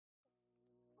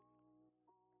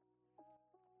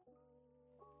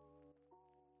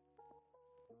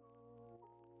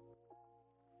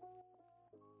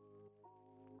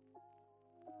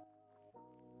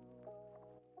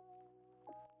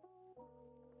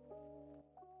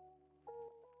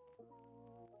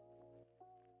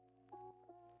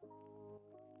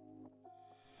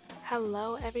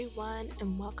Hello, everyone,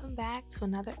 and welcome back to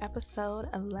another episode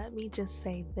of Let Me Just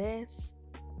Say This.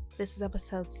 This is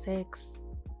episode 6,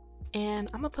 and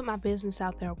I'm gonna put my business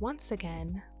out there once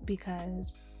again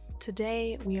because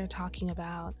today we are talking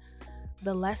about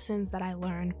the lessons that I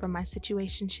learned from my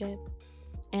situationship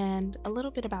and a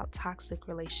little bit about toxic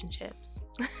relationships.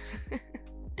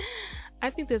 I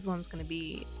think this one's gonna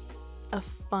be a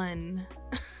fun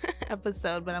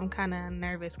episode, but I'm kind of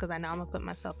nervous because I know I'm gonna put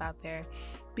myself out there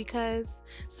because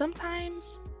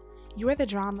sometimes you're the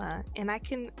drama, and I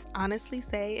can honestly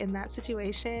say in that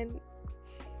situation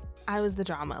I was the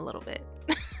drama a little bit.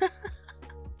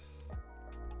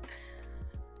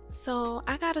 So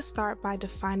I gotta start by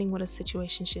defining what a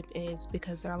situationship is,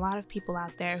 because there are a lot of people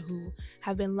out there who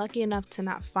have been lucky enough to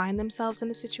not find themselves in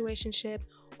a situationship,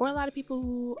 or a lot of people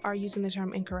who are using the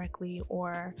term incorrectly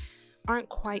or aren't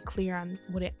quite clear on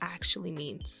what it actually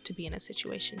means to be in a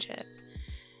situationship.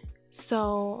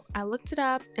 So I looked it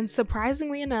up, and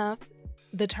surprisingly enough,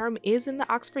 the term is in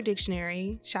the Oxford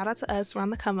Dictionary. Shout out to us, we're on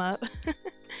the come up.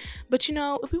 But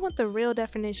if we want the real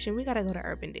definition, we gotta go to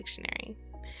Urban Dictionary.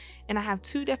 And I have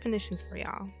 2 definitions for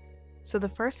y'all. So the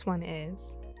first one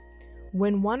is,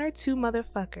 when one or two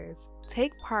motherfuckers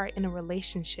take part in a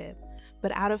relationship,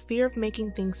 but out of fear of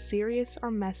making things serious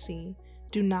or messy,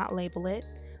 do not label it,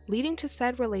 leading to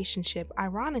said relationship,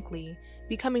 ironically,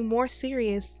 becoming more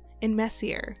serious and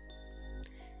messier.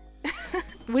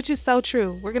 Which is so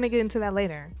true. We're going to get into that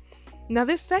later. Now,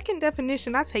 this second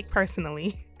definition I take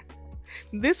personally.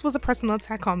 This was a personal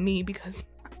attack on me because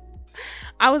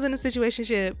I was in a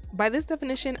situationship. By this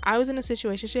definition, I was in a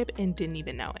situationship and didn't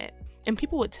even know it. And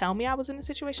people would tell me I was in a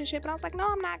situationship, and I was like, no,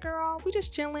 I'm not, girl. We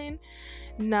just chilling.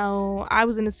 No, I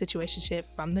was in a situationship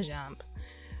from the jump.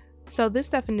 So this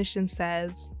definition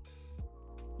says,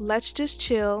 let's just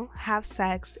chill, have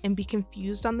sex, and be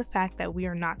confused on the fact that we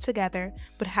are not together,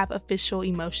 but have official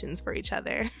emotions for each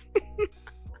other.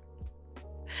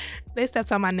 They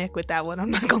stepped on my neck with that one,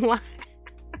 I'm not gonna lie.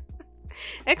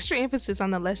 Extra emphasis on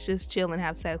the let's just chill and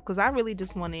have sex, because I really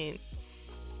just wanted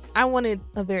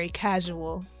a very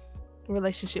casual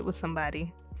relationship with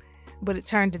somebody, but it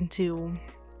turned into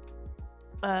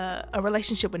a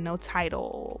relationship with no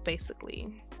title,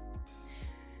 basically.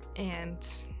 And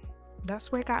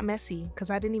that's where it got messy, because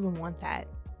I didn't even want that,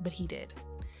 but he did.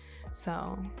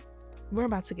 So we're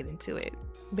about to get into it.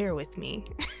 Bear with me.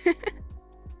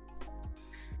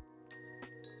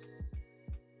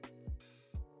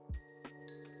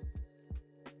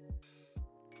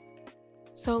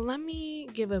 So let me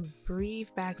give a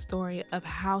brief backstory of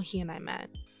how he and I met.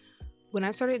 When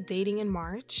I started dating in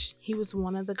March, he was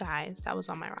one of the guys that was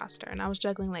on my roster, and I was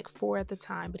juggling like 4 at the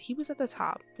time, but he was at the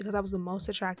top because I was the most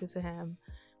attracted to him.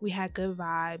 We had good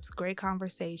vibes, great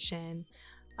conversation,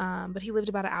 but he lived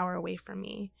about an hour away from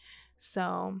me.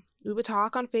 So we would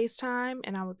talk on FaceTime,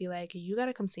 and I would be like, you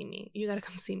gotta come see me. You gotta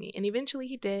come see me. And eventually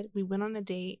he did. We went on a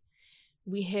date.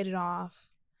 We hit it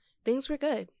off. Things were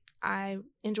good. I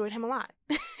enjoyed him a lot.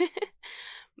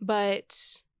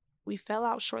 But we fell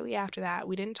out shortly after that.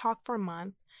 We didn't talk for a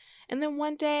month. And then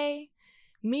one day,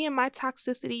 me and my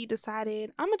toxicity decided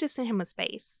I'm going to just send him a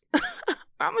space.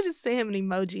 I'm going to just send him an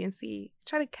emoji and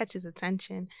try to catch his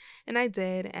attention. And I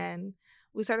did. And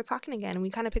we started talking again. And we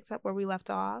kind of picked up where we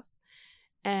left off.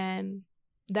 And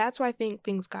that's why I think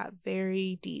things got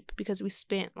very deep, because we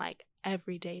spent like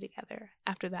every day together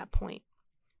after that point.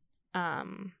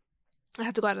 I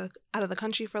had to go out of the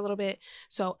country for a little bit.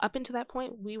 So up until that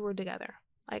point, we were together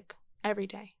like every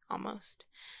day almost.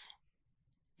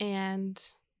 And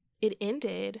it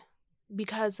ended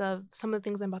because of some of the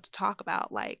things I'm about to talk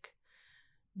about, like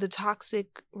the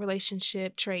toxic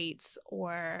relationship traits,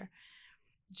 or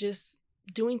just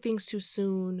doing things too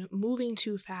soon, moving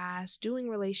too fast, doing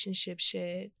relationship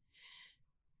shit.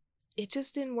 It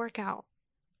just didn't work out.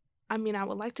 I mean, I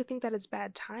would like to think that it's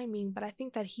bad timing, but I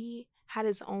think that he had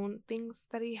his own things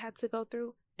that he had to go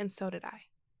through, and so did I.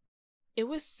 It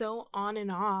was so on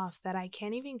and off that I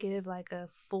can't even give like a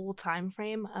full time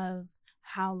frame of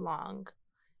how long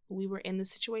we were in the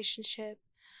situationship,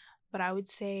 but I would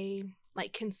say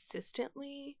like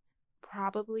consistently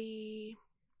probably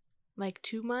like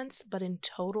 2 months, but in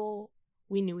total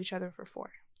we knew each other for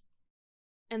 4.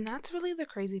 And that's really the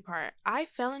crazy part. I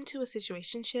fell into a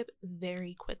situationship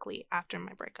very quickly after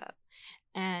my breakup.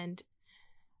 And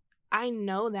I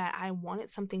know that I wanted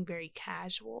something very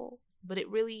casual, but it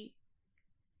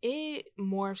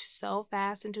morphed so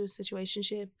fast into a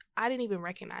situationship. I didn't even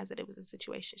recognize that it was a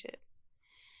situationship.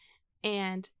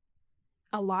 And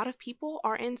a lot of people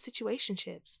are in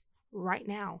situationships right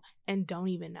now and don't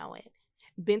even know it.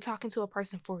 Been talking to a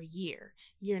person for a year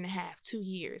and a half, 2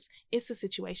 years. It's a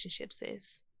situationship,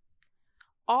 sis.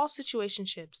 all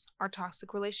situationships are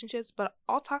toxic relationships, but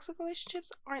all toxic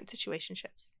relationships aren't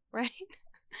situationships, right?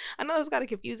 I know that's kind of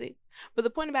confusing, but the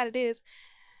point about it is,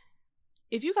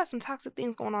 if you got some toxic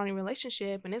things going on in your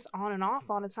relationship and it's on and off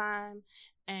all the time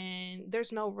and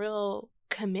there's no real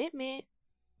commitment,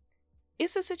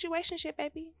 it's a situationship,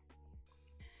 baby.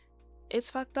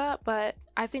 It's fucked up, but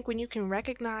I think when you can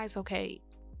recognize, okay,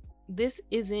 this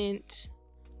isn't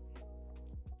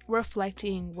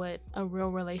reflecting what a real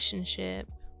relationship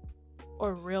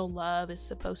or real love is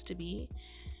supposed to be,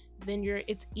 then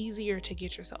it's easier to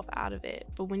get yourself out of it.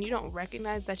 But when you don't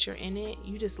recognize that you're in it,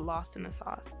 you just lost in the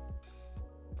sauce.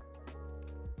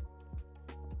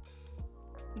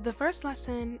 The first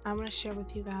lesson I want to share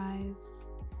with you guys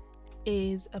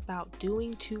is about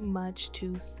doing too much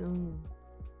too soon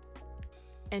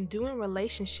and doing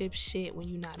relationship shit when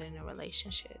you're not in a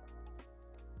relationship.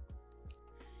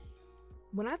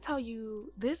 When I tell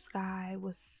you, this guy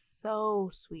was so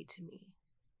sweet to me.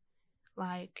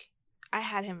 Like, I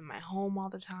had him in my home all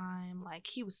the time. Like,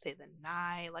 he would stay the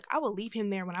night. Like, I would leave him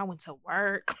there when I went to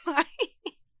work.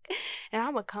 And I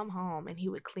would come home and he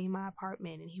would clean my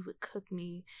apartment and he would cook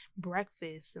me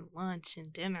breakfast and lunch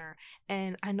and dinner.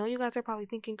 And I know you guys are probably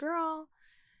thinking, girl,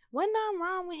 wasn't nothing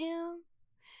wrong with him?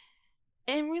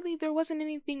 And really, there wasn't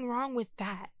anything wrong with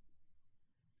that.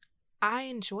 I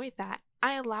enjoyed that.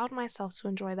 I allowed myself to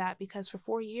enjoy that because for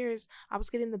 4 years, I was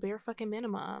getting the bare fucking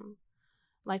minimum.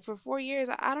 Like, for 4 years,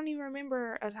 I don't even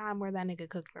remember a time where that nigga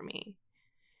cooked for me.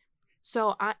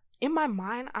 So in my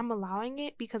mind, I'm allowing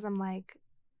it because I'm like,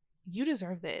 you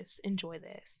deserve this. Enjoy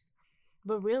this.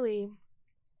 But really,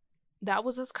 that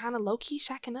was us kind of low-key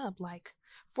shacking up. Like,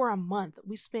 for a month,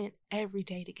 we spent every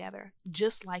day together,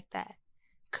 just like that,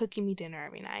 cooking me dinner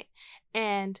every night.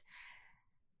 And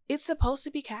it's supposed to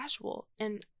be casual,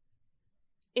 and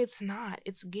it's not.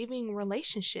 It's giving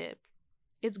relationship.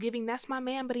 It's giving, that's my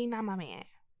man, but he not my man.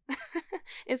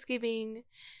 It's giving,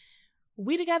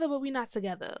 we together, but we not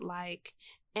together. Like,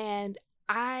 and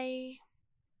I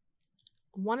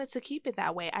wanted to keep it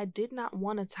that way. I did not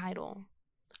want a title.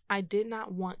 I did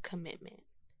not want commitment.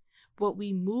 But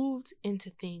we moved into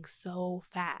things so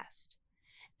fast.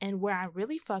 And where I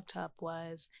really fucked up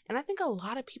was, and I think a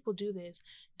lot of people do this,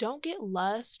 don't get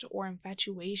lust or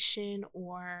infatuation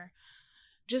or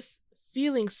just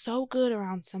feeling so good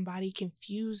around somebody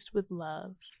confused with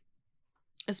love.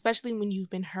 Especially when you've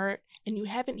been hurt and you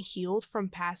haven't healed from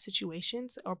past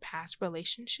situations or past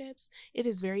relationships, it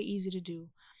is very easy to do.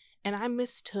 And I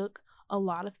mistook a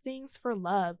lot of things for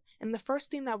love. And the first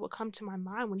thing that would come to my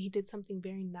mind when he did something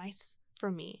very nice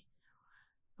for me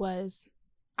was,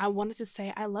 I wanted to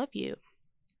say, I love you.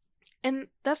 And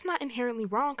that's not inherently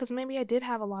wrong, because maybe I did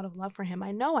have a lot of love for him.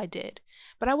 I know I did,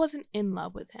 but I wasn't in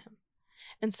love with him.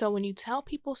 And so when you tell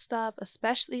people stuff,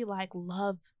 especially like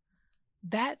love,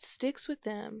 that sticks with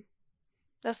them.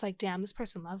 That's like, damn, this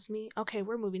person loves me. Okay,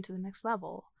 we're moving to the next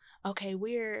level. Okay,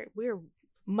 we're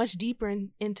much deeper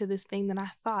into this thing than I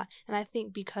thought. And I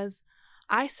think because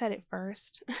I said it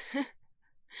first,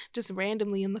 just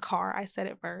randomly in the car, I said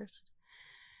it first.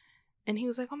 And he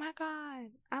was like, oh my God,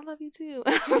 I love you too.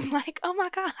 I was like, oh my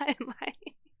God.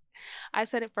 Like, I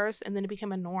said it first, and then it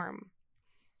became a norm.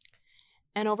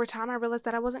 And over time, I realized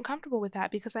that I wasn't comfortable with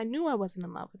that because I knew I wasn't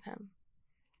in love with him.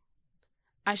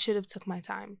 I should have took my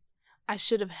time. I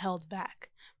should have held back.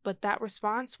 But that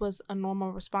response was a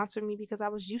normal response for me because I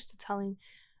was used to telling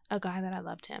a guy that I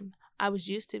loved him. I was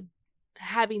used to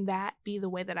having that be the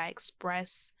way that I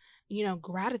express,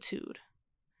 gratitude.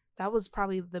 That was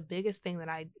probably the biggest thing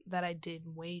that I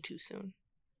did way too soon.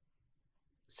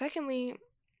 Secondly,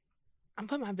 I'm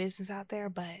putting my business out there,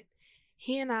 but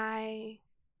he and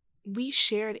we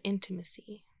shared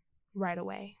intimacy right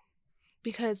away.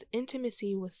 Because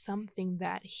intimacy was something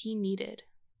that he needed.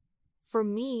 For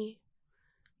me,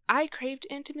 I craved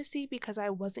intimacy because I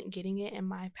wasn't getting it in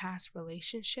my past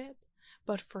relationship.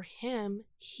 But for him,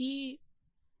 he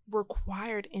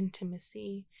required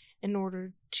intimacy in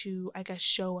order to, I guess,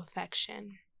 show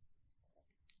affection.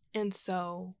 And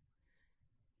so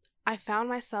I found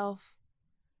myself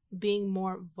being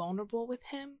more vulnerable with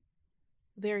him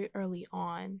very early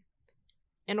on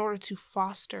in order to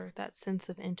foster that sense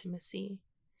of intimacy.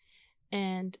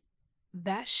 And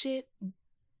that shit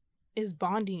is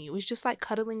bonding you. It's just like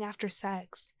cuddling after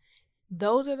sex.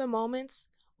 Those are the moments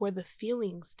where the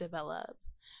feelings develop,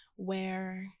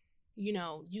 where,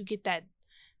 you get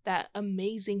that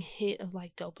amazing hit of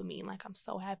like dopamine, like, I'm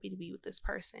so happy to be with this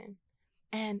person.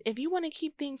 And if you want to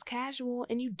keep things casual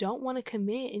and you don't want to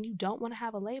commit and you don't want to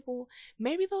have a label,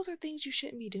 maybe those are things you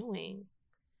shouldn't be doing,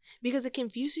 because it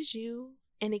confuses you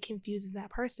and it confuses that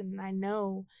person. And I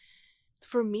know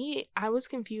For me, I was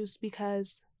confused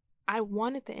because I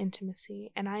wanted the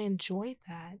intimacy and I enjoyed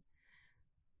that.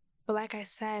 But like I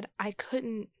said, I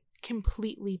couldn't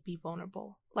completely be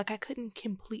vulnerable. Like I couldn't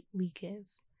completely give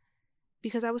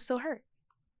because I was still hurt.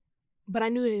 But I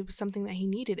knew it was something that he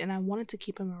needed and I wanted to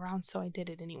keep him around, so I did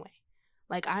it anyway.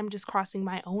 Like I'm just crossing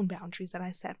my own boundaries that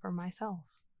I set for myself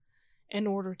in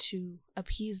order to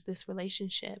appease this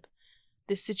relationship,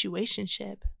 this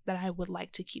situationship that I would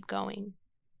like to keep going.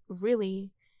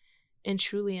 Really and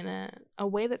truly in a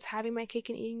way that's having my cake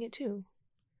and eating it too.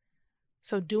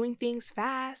 So doing things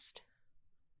fast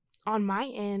on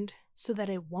my end so that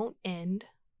it won't end,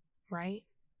 right?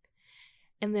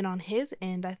 And then on his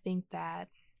end, I think that,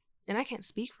 and I can't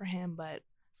speak for him, but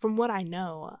from what I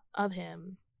know of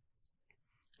him,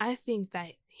 I think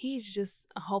that he's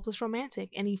just a hopeless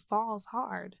romantic and he falls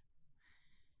hard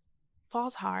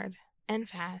and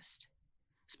fast,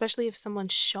 especially if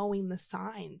someone's showing the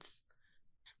signs.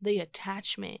 The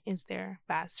attachment is there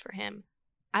fast for him.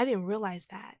 I didn't realize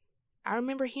that. I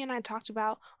remember he and I talked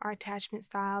about our attachment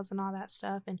styles and all that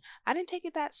stuff, and I didn't take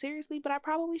it that seriously, but I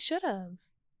probably should have,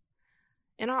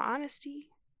 in all honesty.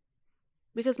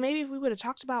 Because maybe if we would have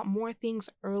talked about more things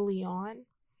early on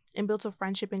and built a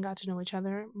friendship and got to know each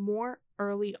other more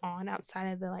early on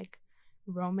outside of the like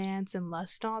romance and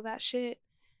lust and all that shit,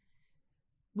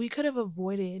 we could have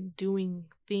avoided doing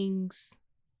things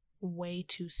way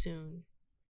too soon.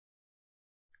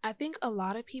 I think a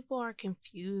lot of people are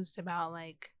confused about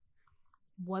like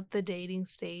what the dating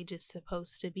stage is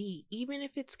supposed to be, even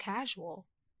if it's casual.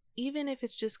 Even if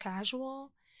it's just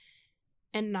casual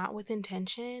and not with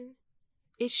intention,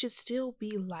 it should still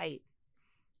be light.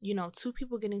 You know, two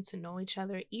people getting to know each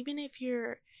other, even if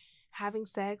you're having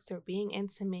sex or being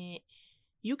intimate,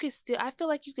 you could still, I feel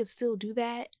like you could still do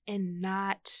that and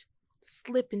not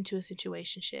slip into a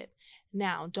situationship.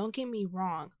 Now, don't get me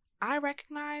wrong. I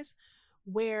recognize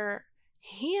where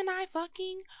he and I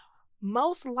fucking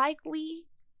most likely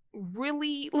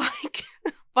really like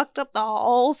fucked up the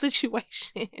whole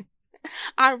situation.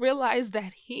 I realized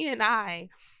that he and I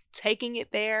taking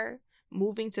it there,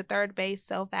 moving to third base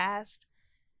so fast,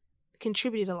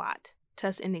 contributed a lot to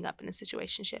us ending up in a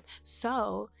situationship.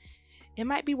 So it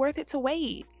might be worth it to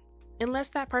wait, unless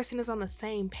that person is on the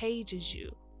same page as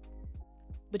you.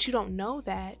 But you don't know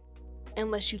that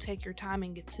unless you take your time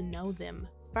and get to know them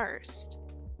first.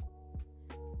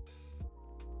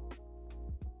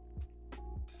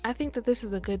 I think that this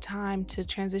is a good time to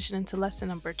transition into lesson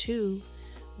number 2,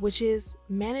 which is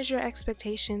manage your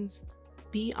expectations,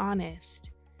 be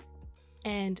honest,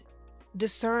 and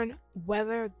discern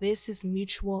whether this is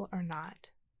mutual or not.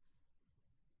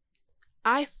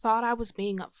 I thought I was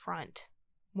being upfront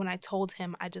when I told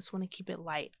him I just want to keep it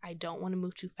light. I don't want to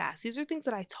move too fast. These are things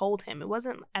that I told him. It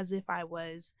wasn't as if I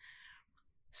was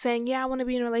saying, yeah, I want to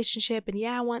be in a relationship and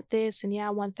yeah, I want this and yeah,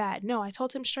 I want that. No, I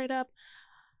told him straight up,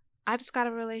 I just got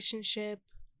a relationship.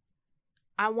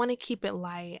 I want to keep it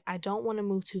light. I don't want to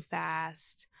move too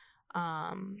fast.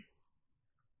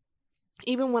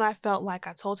 Even when I felt like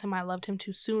I told him I loved him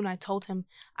too soon, I told him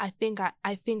I think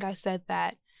I said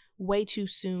that way too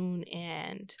soon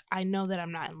and I know that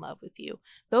I'm not in love with you.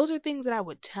 Those are things that I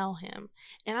would tell him.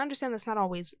 And I understand that's not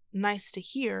always nice to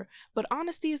hear, but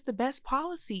honesty is the best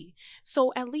policy.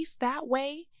 So at least that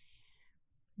way,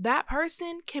 that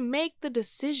person can make the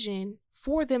decision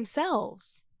for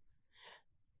themselves.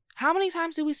 How many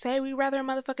times do we say we'd rather a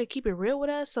motherfucker keep it real with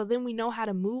us so then we know how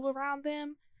to move around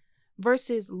them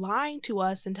versus lying to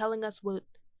us and telling us what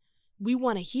we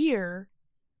want to hear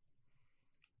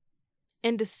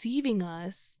and deceiving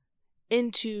us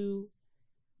into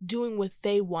doing what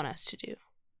they want us to do.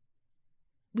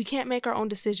 We can't make our own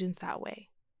decisions that way.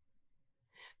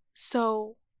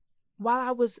 So while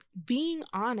I was being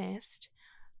honest,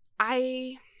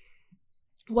 I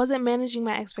wasn't managing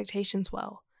my expectations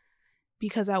well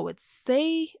because I would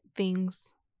say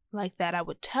things like that. I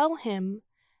would tell him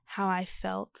how I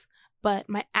felt, but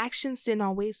my actions didn't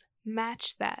always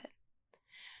match that.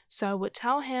 So I would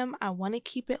tell him I want to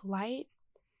keep it light,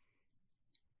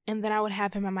 and then I would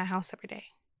have him at my house every day.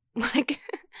 Like,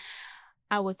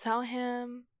 I would tell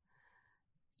him,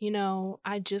 you know,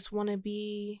 I just want to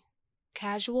be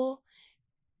casual,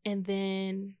 and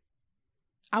then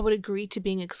I would agree to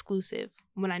being exclusive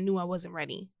when I knew I wasn't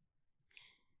ready.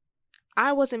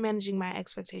 I wasn't managing my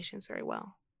expectations very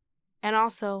well. And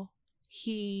also,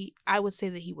 I would say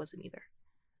that he wasn't either.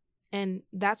 And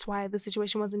that's why the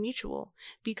situation wasn't mutual,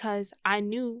 because I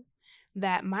knew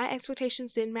that my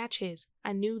expectations didn't match his.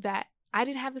 I knew that I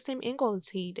didn't have the same end goal as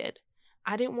he did.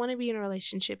 I didn't want to be in a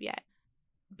relationship yet.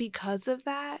 Because of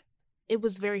that, it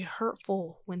was very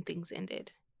hurtful when things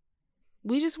ended.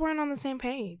 We just weren't on the same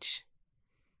page.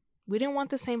 We didn't want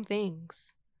the same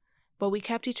things, but we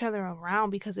kept each other around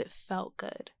because it felt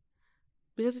good.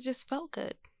 Because it just felt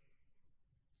good.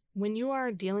 When you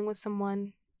are dealing with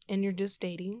someone and you're just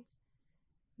dating,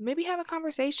 maybe have a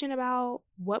conversation about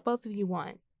what both of you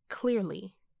want.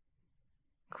 Clearly.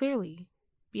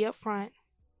 Be upfront.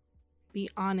 Be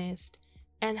honest.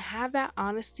 And have that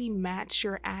honesty match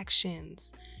your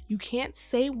actions. You can't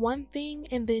say one thing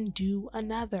and then do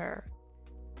another.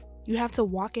 You have to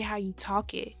walk it how you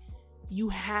talk it. You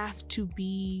have to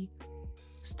be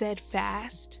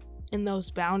steadfast in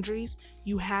those boundaries.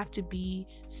 You have to be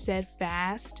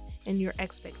steadfast in your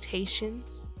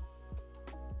expectations.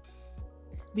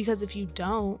 Because if you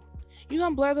don't, you're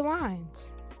going to blur the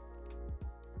lines.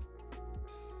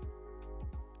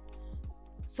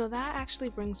 So that actually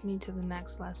brings me to the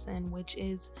next lesson, which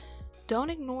is don't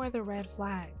ignore the red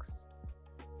flags.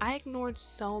 I ignored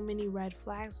so many red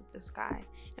flags with this guy,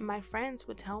 and my friends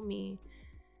would tell me,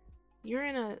 you're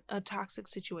in a toxic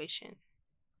situation.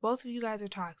 Both of you guys are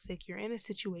toxic. You're in a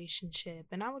situationship.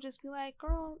 And I would just be like,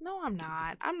 girl, no, I'm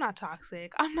not. I'm not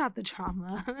toxic. I'm not the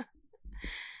drama.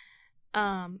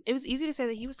 It was easy to say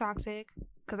that he was toxic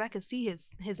because I could see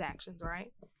his actions,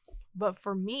 right? But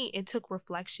for me, it took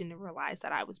reflection to realize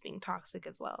that I was being toxic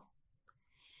as well.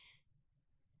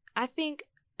 I think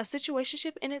a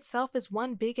situationship in itself is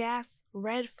one big ass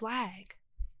red flag.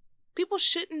 People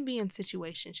shouldn't be in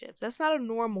situationships. That's not a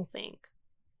normal thing.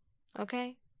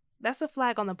 Okay? That's a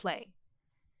flag on the play.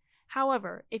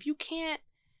 However, if you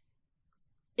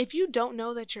don't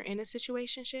know that you're in a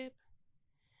situationship,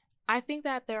 I think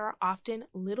that there are often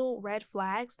little red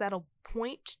flags that'll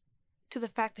point to the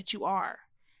fact that you are.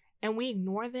 And we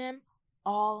ignore them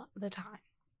all the time.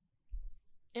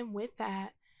 And with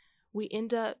that, we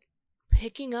end up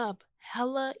picking up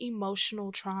hella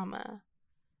emotional trauma.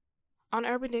 On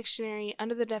Urban Dictionary,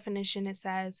 under the definition, it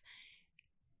says,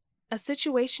 a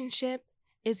situationship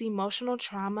is emotional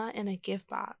trauma in a gift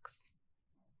box.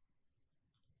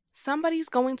 Somebody's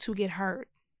going to get hurt.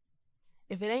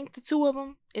 If it ain't the two of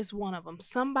them, it's one of them.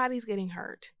 Somebody's getting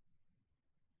hurt.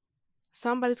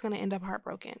 Somebody's going to end up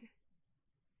heartbroken.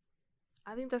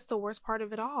 I think that's the worst part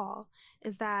of it all,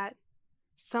 is that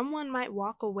someone might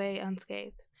walk away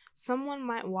unscathed. Someone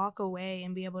might walk away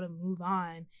and be able to move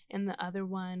on, and the other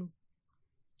one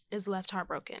is left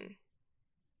heartbroken.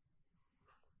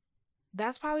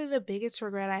 That's probably the biggest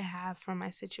regret I have from my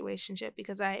situationship,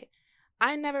 because I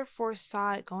never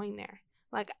foresaw it going there.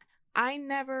 Like, I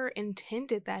never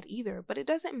intended that either, but it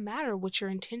doesn't matter what your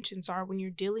intentions are when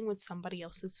you're dealing with somebody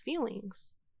else's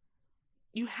feelings.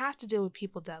 You have to deal with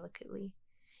people delicately,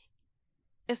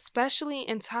 especially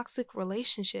in toxic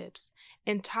relationships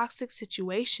and toxic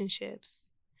situationships.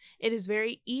 It is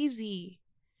very easy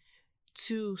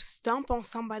to stomp on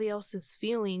somebody else's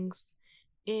feelings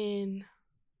in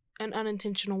an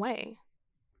unintentional way.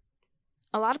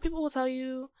 A lot of people will tell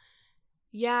you,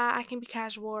 yeah, I can be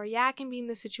casual, or yeah, I can be in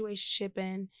the situationship,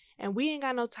 and we ain't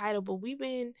got no title, but we've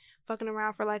been fucking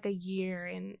around for like a year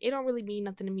and it don't really mean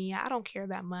nothing to me. I don't care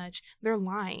that much. They're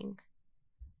lying.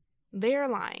 They're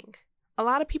lying. A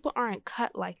lot of people aren't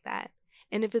cut like that.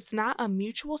 And if it's not a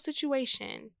mutual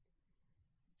situation,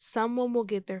 someone will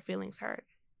get their feelings hurt.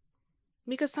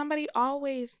 Because somebody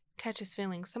always catches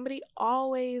feelings. Somebody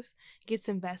always gets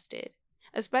invested.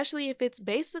 Especially if it's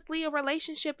basically a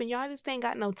relationship and y'all just ain't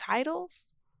got no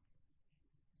titles.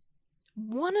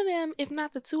 One of them, if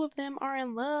not the two of them, are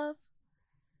in love.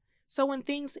 So when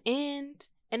things end,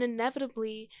 and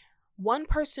inevitably one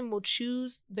person will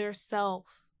choose their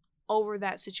self over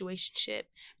that situationship,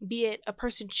 be it a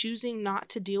person choosing not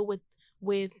to deal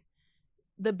with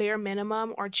the bare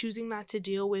minimum, or choosing not to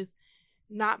deal with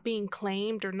not being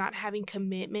claimed or not having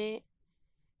commitment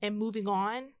and moving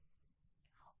on,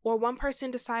 or one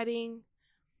person deciding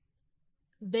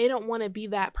they don't want to be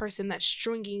that person that's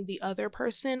stringing the other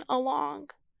person along.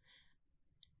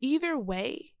 Either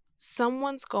way,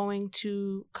 someone's going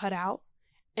to cut out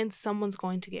and someone's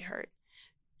going to get hurt.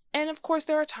 And of course,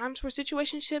 there are times where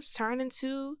situationships turn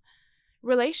into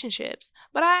relationships.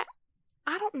 But I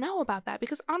don't know about that,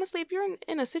 because honestly, if you're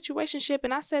in a situationship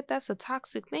and I said that's a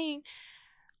toxic thing,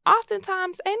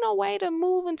 oftentimes ain't no way to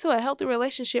move into a healthy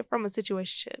relationship from a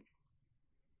situationship.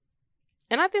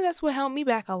 And I think that's what held me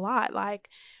back a lot. Like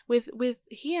with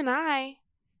he and I,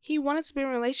 he wanted to be in a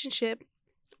relationship,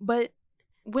 but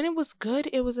when it was good,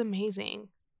 it was amazing.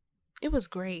 It was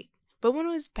great. But when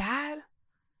it was bad,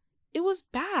 it was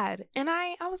bad. And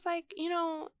I was like,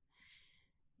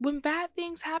 when bad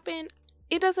things happen,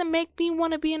 it doesn't make me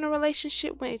want to be in a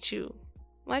relationship with you.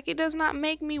 Like, it does not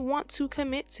make me want to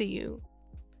commit to you.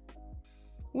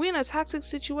 We're in a toxic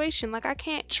situation. Like, I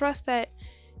can't trust that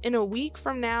in a week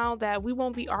from now that we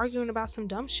won't be arguing about some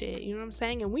dumb shit. You know what I'm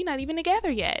saying? And we're not even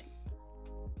together yet.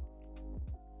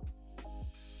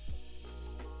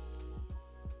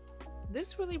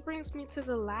 This really brings me to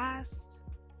the last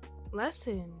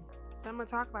lesson that I'm going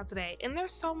to talk about today. And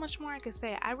there's so much more I could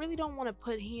say. I really don't want to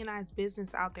put he and I's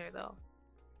business out there, though.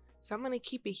 So I'm going to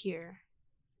keep it here.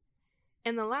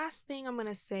 And the last thing I'm going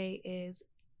to say is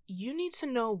you need to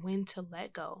know when to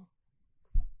let go.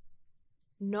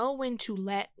 Know when to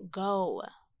let go.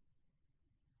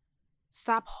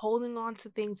 Stop holding on to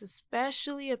things,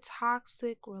 especially a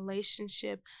toxic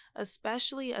relationship,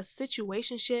 especially a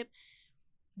situationship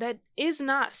that is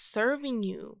not serving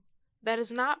you, that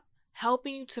is not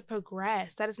helping you to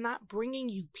progress, that is not bringing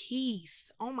you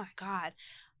peace. Oh my God.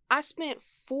 I spent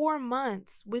 4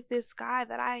 months with this guy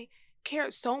that I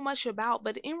cared so much about,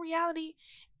 but in reality,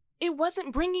 it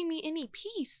wasn't bringing me any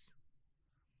peace.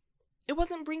 It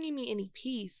wasn't bringing me any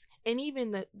peace. And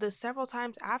even the several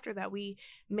times after that we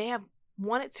may have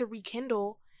wanted to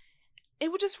rekindle,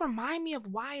 it would just remind me of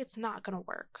why it's not going to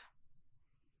work.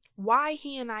 Why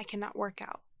he and I cannot work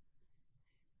out.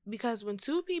 Because when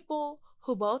two people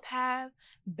who both have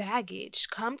baggage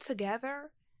come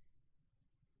together,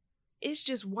 it's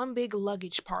just one big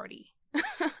luggage party.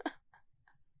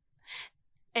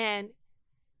 And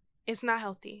it's not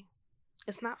healthy.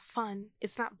 It's not fun.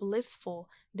 It's not blissful.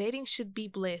 Dating should be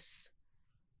bliss.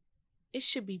 It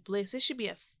should be bliss. It should be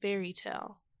a fairy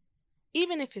tale.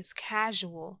 Even if it's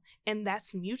casual and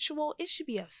that's mutual, it should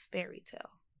be a fairy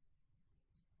tale.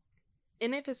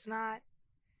 And if it's not,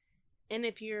 and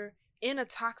if you're in a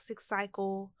toxic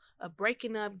cycle of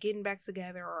breaking up, getting back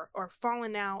together, or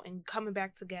falling out and coming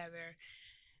back together,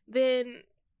 then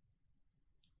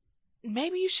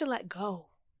maybe you should let go.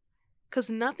 Because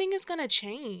nothing is going to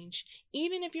change.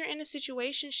 Even if you're in a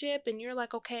situationship and you're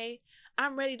like, okay,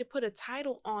 I'm ready to put a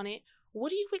title on it, what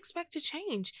do you expect to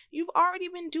change? You've already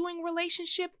been doing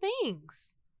relationship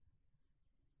things.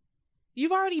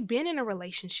 You've already been in a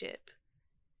relationship.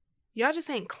 Y'all just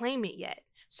ain't claim it yet.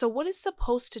 So what is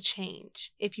supposed to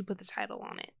change if you put the title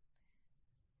on it?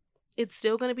 It's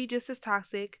still going to be just as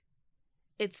toxic.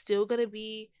 It's still going to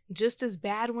be just as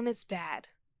bad when it's bad.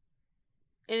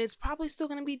 And it's probably still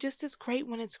going to be just as great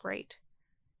when it's great.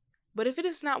 But if it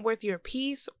is not worth your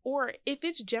peace, or if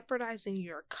it's jeopardizing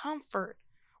your comfort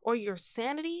or your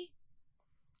sanity,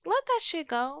 let that shit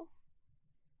go.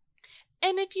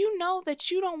 And if you know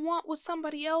that you don't want what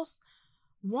somebody else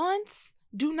wants,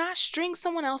 do not string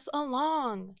someone else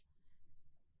along.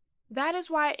 That is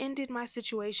why I ended my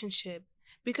situationship.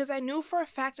 Because I knew for a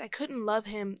fact I couldn't love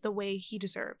him the way he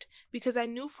deserved. Because I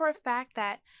knew for a fact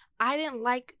that I didn't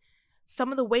like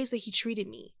some of the ways that he treated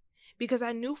me. Because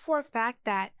I knew for a fact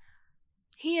that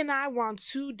he and I were on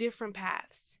two different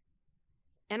paths.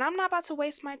 And I'm not about to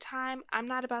waste my time. I'm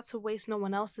not about to waste no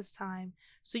one else's time.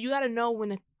 So you got to know when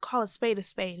to call a spade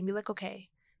and be like, okay,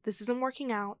 this isn't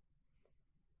working out.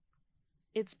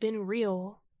 It's been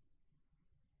real.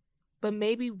 But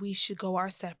maybe we should go our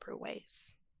separate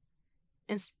ways.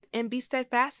 And be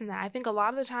steadfast in that. I think a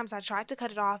lot of the times I tried to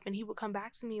cut it off and he would come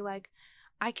back to me like,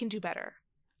 I can do better.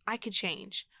 I can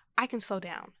change. I can slow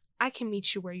down. I can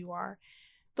meet you where you are.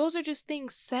 Those are just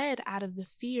things said out of the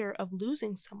fear of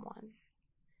losing someone.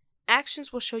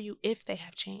 Actions will show you if they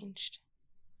have changed.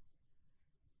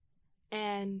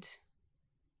 And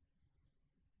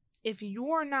if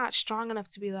you're not strong enough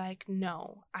to be like,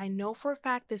 no, I know for a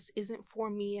fact this isn't for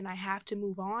me and I have to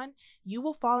move on, you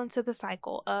will fall into the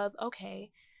cycle of,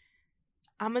 okay,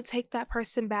 I'm going to take that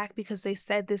person back because they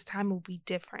said this time will be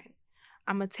different.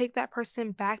 I'm going to take that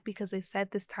person back because they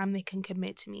said this time they can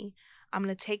commit to me. I'm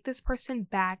going to take this person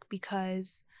back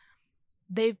because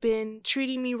they've been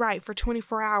treating me right for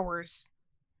 24 hours.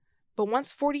 But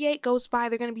once 48 goes by,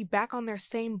 they're going to be back on their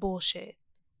same bullshit.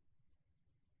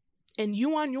 And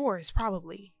you on yours,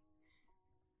 probably.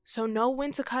 So know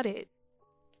when to cut it.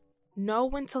 Know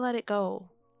when to let it go.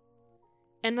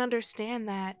 And understand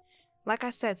that, like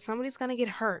I said, somebody's going to get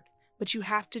hurt, but you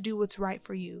have to do what's right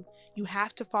for you. You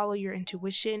have to follow your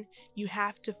intuition. You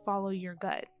have to follow your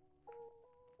gut.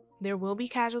 There will be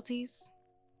casualties,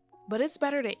 but it's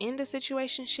better to end a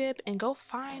situationship and go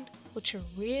find what you're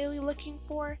really looking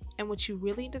for and what you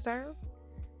really deserve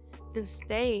than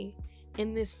stay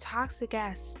in this toxic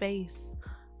ass space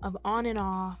of on and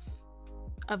off,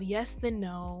 of yes then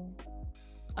no,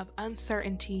 of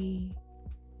uncertainty.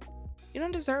 You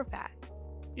don't deserve that.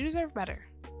 You deserve better.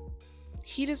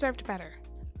 He deserved better.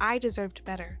 I deserved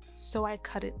better, so I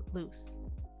cut it loose.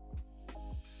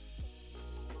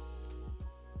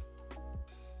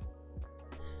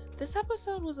 This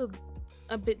episode was a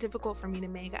a bit difficult for me to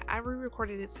make. I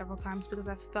re-recorded it several times because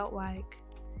I felt like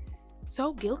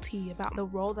so guilty about the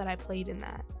role that I played in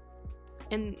that.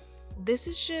 And this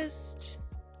is just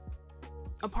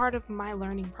a part of my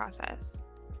learning process.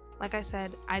 Like I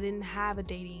said, I didn't have a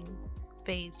dating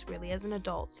phase really as an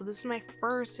adult. So this is my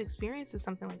first experience with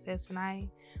something like this, and I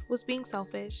was being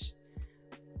selfish.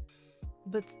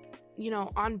 But,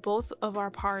 on both of our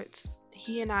parts,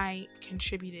 he and I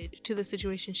contributed to the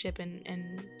situationship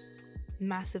in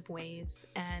massive ways.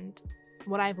 And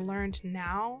what I've learned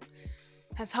now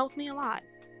has helped me a lot.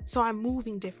 So I'm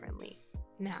moving differently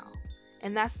now.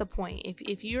 And that's the point.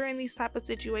 If you're in these type of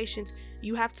situations,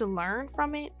 you have to learn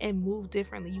from it and move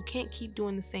differently. You can't keep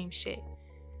doing the same shit.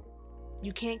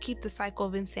 You can't keep the cycle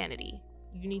of insanity.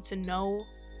 You need to know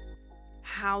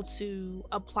how to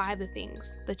apply the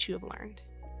things that you have learned.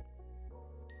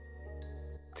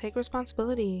 Take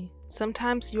responsibility.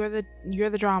 Sometimes you're the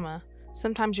drama.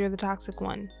 Sometimes you're the toxic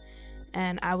one.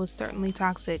 And I was certainly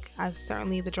toxic. I was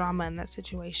certainly the drama in that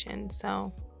situation.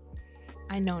 So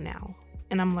I know now.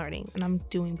 And I'm learning and I'm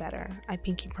doing better. I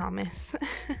pinky promise.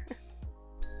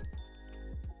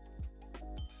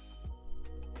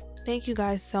 Thank you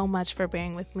guys so much for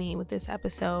bearing with me with this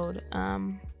episode.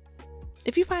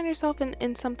 If you find yourself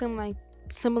in something like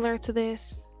similar to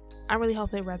this, I really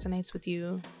hope it resonates with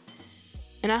you.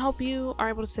 And I hope you are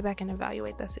able to sit back and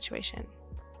evaluate that situation.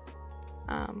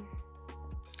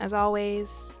 As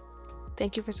always,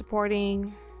 thank you for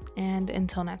supporting, and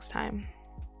until next time.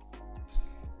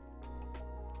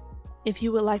 If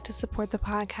you would like to support the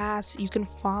podcast, you can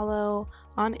follow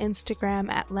on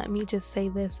Instagram at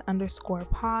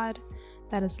letmejustsaythis_pod.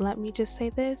 That is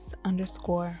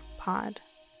letmejustsaythis_pod.